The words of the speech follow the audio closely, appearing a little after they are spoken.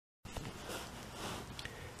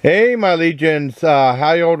Hey, my legions,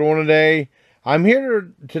 how y'all doing today? I'm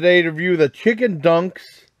here today to review the Chicken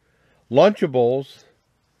Dunks Lunchables,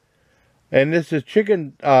 and this is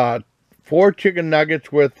four chicken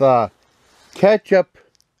nuggets with ketchup,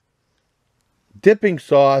 dipping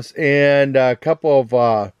sauce, and a couple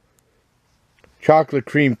of chocolate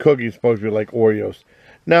cream cookies, supposed to be like Oreos.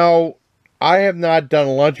 Now, I have not done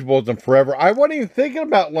Lunchables in forever. I wasn't even thinking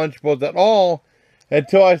about Lunchables at all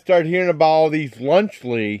until I started hearing about all these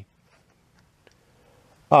Lunchly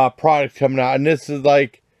products coming out, and this is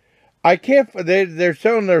like, I can't. They're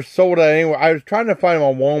selling their soda anywhere. I was trying to find them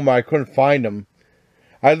on Walmart. I couldn't find them.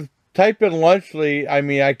 I typed in Lunchly. I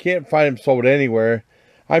mean, I can't find them sold anywhere.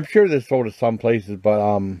 I'm sure they're sold at some places, but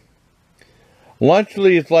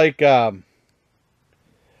Lunchly is like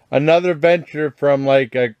another venture from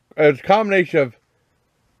like it's a combination of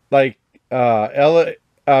like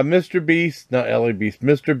Mr. Beast, not Ellie Beast,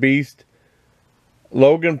 Mr. Beast,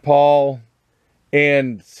 Logan Paul,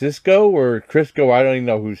 and Cisco or Crisco. I don't even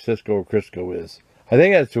know who Cisco or Crisco is. I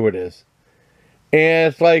think that's who it is.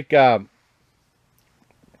 And it's like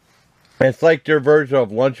their version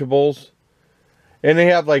of Lunchables. And they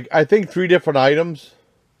have like, I think 3 different items.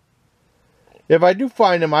 If I do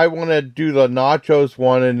find them, I want to do the nachos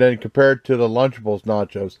one and then compare it to the Lunchables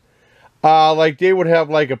nachos. Like they would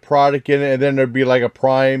have like a product in it, and then there'd be like a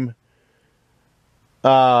prime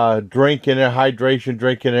drink in it, hydration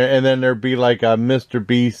drink in it, and then there'd be like a Mr.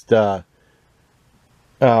 Beast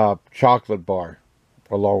chocolate bar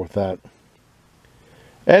along with that.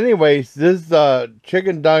 Anyways, this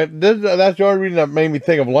chicken dunk. That's the only reason that made me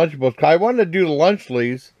think of Lunchables. I wanted to do the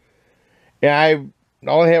Lunchlies, and I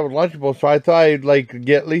only have Lunchables, so I thought I'd like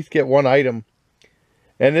at least get one item.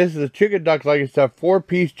 And this is a chicken dunk, like I said,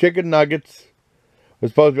 4-piece chicken nuggets.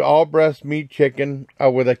 It's supposed to be all breast meat chicken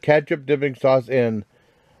with a ketchup dipping sauce and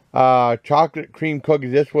chocolate cream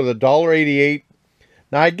cookies. This was $1.88.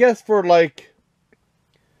 Now I guess for like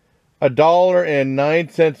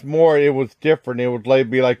 $1.09 more, it was different. It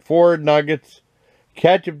would be like 4 nuggets,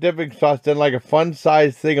 ketchup dipping sauce, then like a fun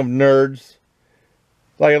size thing of Nerds,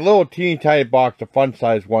 like a little teeny tiny box of fun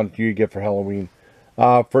size ones you get for Halloween,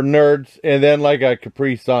 for Nerds, and then like a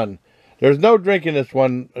Capri Sun. There's no drink in this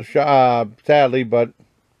one, sadly, but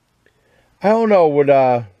I don't know.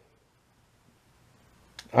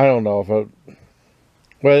 I don't know if it.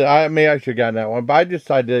 Well, I should have gotten that one, but I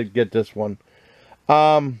decided to get this one.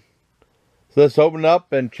 So let's open it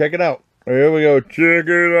up and check it out. Here we go. Check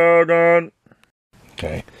it out on.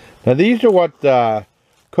 Okay. Now these are what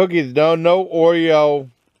cookies. No Oreo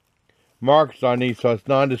marks on these, so it's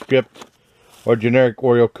nondescript or generic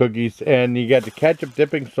Oreo cookies. And you got the ketchup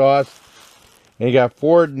dipping sauce. And you got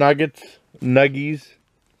 4 nuggies.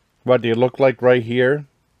 What they look like right here.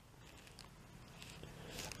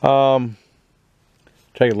 Take a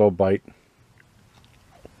little bite.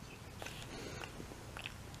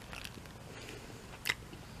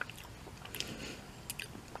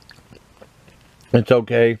 It's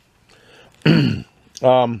okay. Has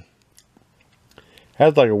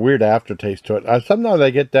like a weird aftertaste to it. Sometimes I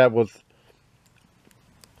get that with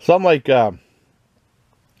some like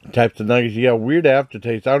types of nuggets. You get a weird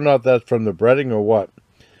aftertaste. I don't know if that's from the breading or what.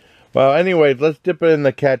 Well, anyways, let's dip it in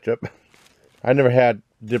the ketchup. I never had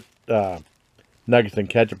dipped nuggets in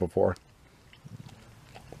ketchup before.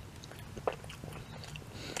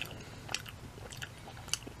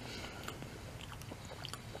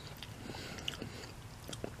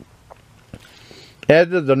 As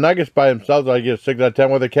the nuggets by themselves, I get a 6 out of 10.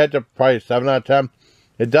 With the ketchup, probably a 7 out of 10.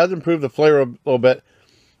 It does improve the flavor a little bit.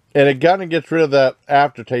 And it kind of gets rid of that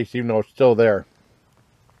aftertaste, even though it's still there.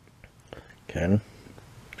 Okay.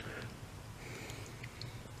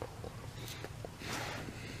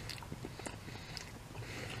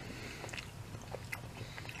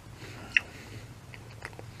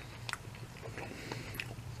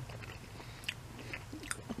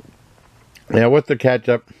 Yeah, with the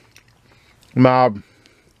ketchup, mob.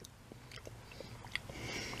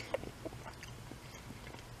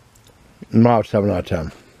 Mob 7 out of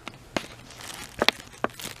 10.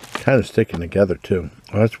 Kind of sticking together too.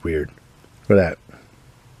 Oh, that's weird. Look at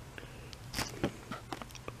that.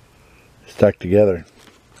 Stuck together.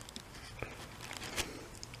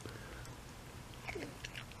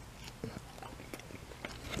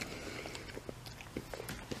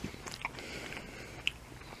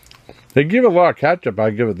 They give it a lot of ketchup,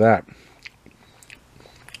 I give it that.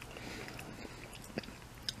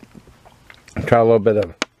 Try a little bit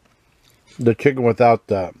of the chicken without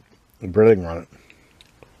the breading on it.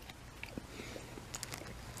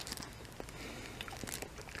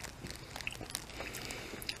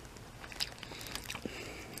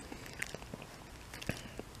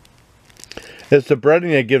 It's the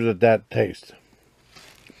breading that gives it that taste.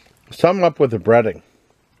 Something up with the breading.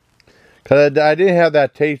 Because I didn't have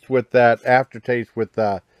that taste with that aftertaste with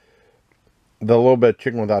the little bit of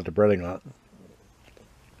chicken without the breading on it.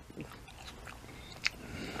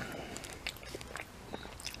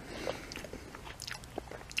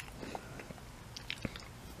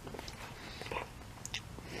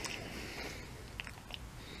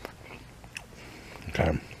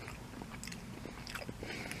 Okay.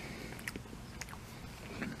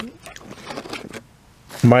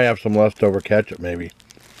 Might have some leftover ketchup, maybe.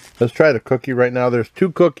 Let's try the cookie right now. There's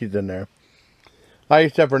 2 cookies in there. Like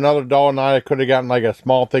I said, for another $1.09, I could have gotten like a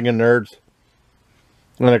small thing of Nerds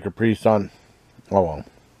and a Capri Sun. Oh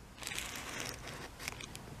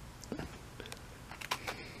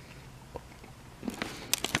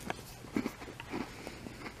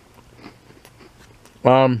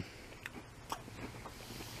well.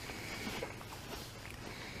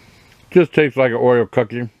 Just tastes like an Oreo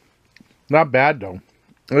cookie. Not bad though.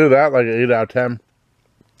 Look at that, like an 8 out of 10.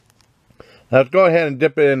 Let's go ahead and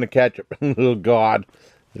dip it in the ketchup. Oh God,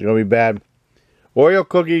 it's gonna be bad. Oreo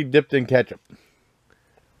cookie dipped in ketchup.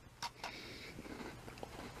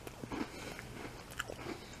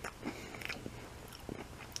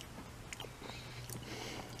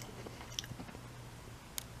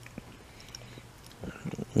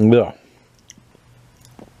 Yeah.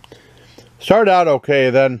 Started out okay,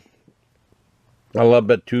 then a little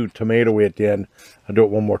bit too tomatoey at the end. I'll do it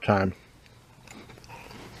one more time.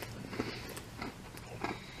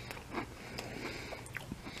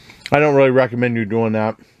 I don't really recommend you doing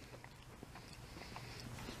that.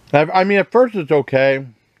 I mean, at first it's okay.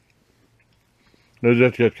 It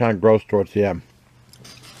just gets kind of gross towards the end.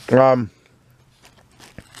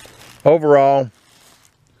 Overall,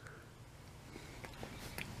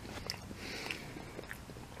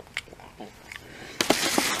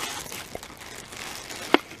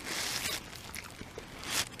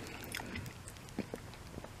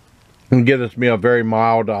 and give this meal a very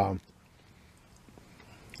mild 7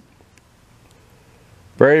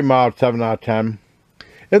 out of 10.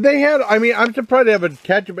 If they had, I mean, I'm surprised they have a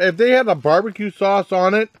ketchup. If they had a barbecue sauce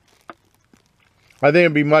on it, I think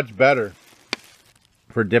it'd be much better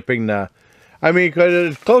for dipping the, I mean, because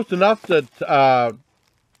it's close enough to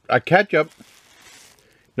a ketchup.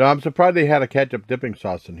 No, I'm surprised they had a ketchup dipping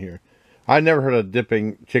sauce in here. I never heard of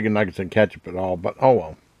dipping chicken nuggets in ketchup at all, but oh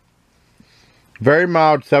well. Very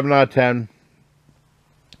mild, 7 out of 10.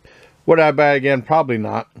 Would I buy it again? Probably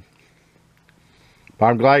not. But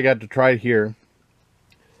I'm glad I got to try it here.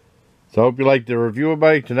 So I hope you liked the review,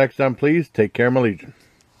 everybody. Till next time, please take care, my legion.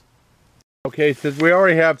 Okay, since we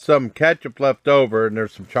already have some ketchup left over and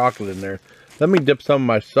there's some chocolate in there, let me dip some of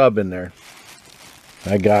my sub in there.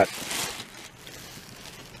 I got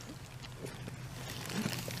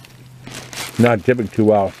not dipping too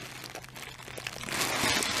well.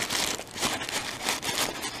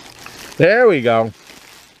 There we go.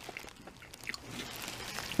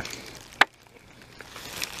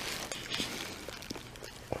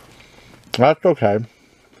 That's okay.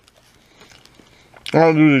 I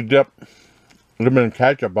don't usually dip them in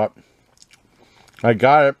ketchup, but I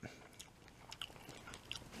got it.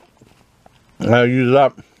 I'll use it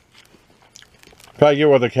up. Try to get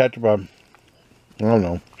with the ketchup. I don't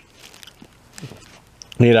know.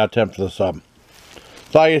 8 out of 10 for the sub.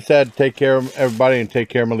 So like I said, take care of everybody and take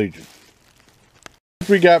care of my legion.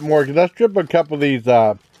 We got more. Let's drip a couple of these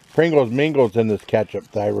Pringles Mingles in this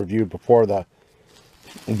ketchup that I reviewed before, the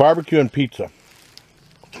barbecue and pizza.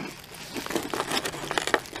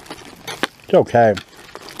 It's okay.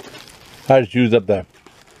 I just use up the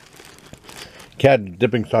cat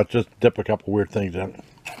dipping sauce, just dip a couple weird things in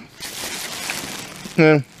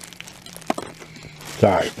it.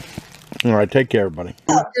 Sorry. Alright, take care, everybody.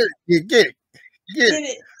 Get it. Get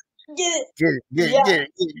it. Yeah.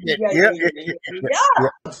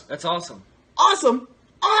 That's awesome. Awesome!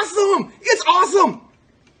 Awesome! It's awesome!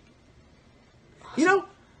 You know,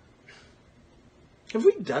 have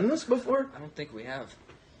we done this before? I don't think we have.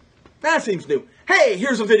 That seems new. Hey,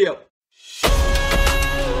 here's a video.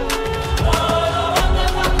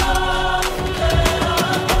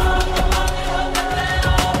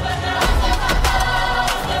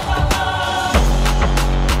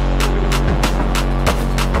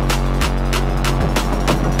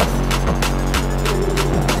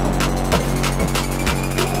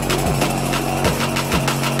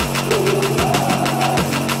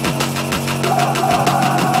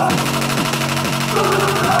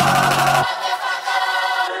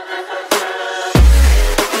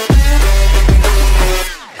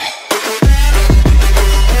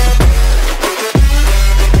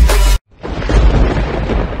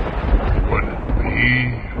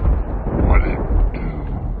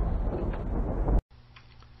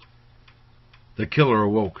 killer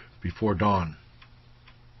awoke before dawn.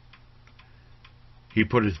 He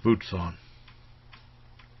put his boots on.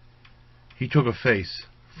 He took a face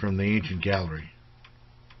from the ancient gallery,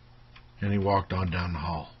 and he walked on down the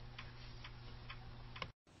hall.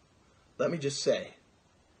 Let me just say,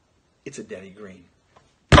 it's a Denny Green.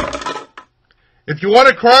 If you want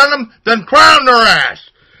to crown them, then crown their ass.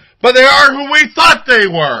 But they are who we thought they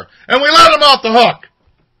were, and we let them off the hook.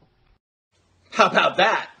 How about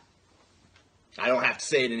that? I don't have to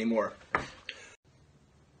say it anymore.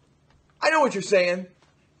 I know what you're saying.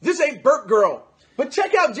 This ain't Burt Girl. But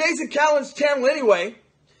check out Jason Callan's channel anyway.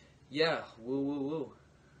 Yeah, woo woo woo.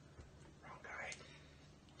 Wrong guy.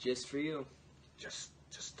 Just for you. Just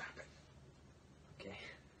stop it. Okay.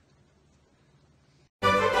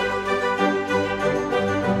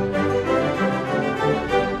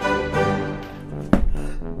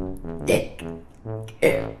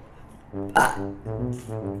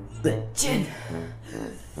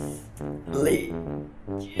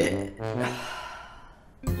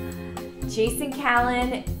 Jason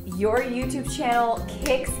Callan, your YouTube channel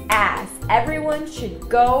kicks ass. Everyone should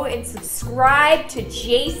go and subscribe to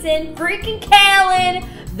Jason freaking Callan,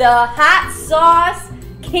 the hot sauce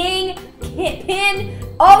king pin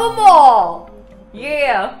of them all.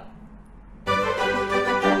 Yeah.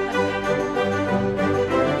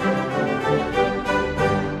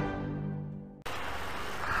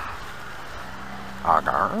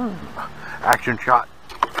 Action shot.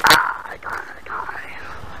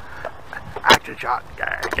 Action shot.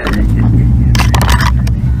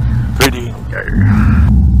 Pretty.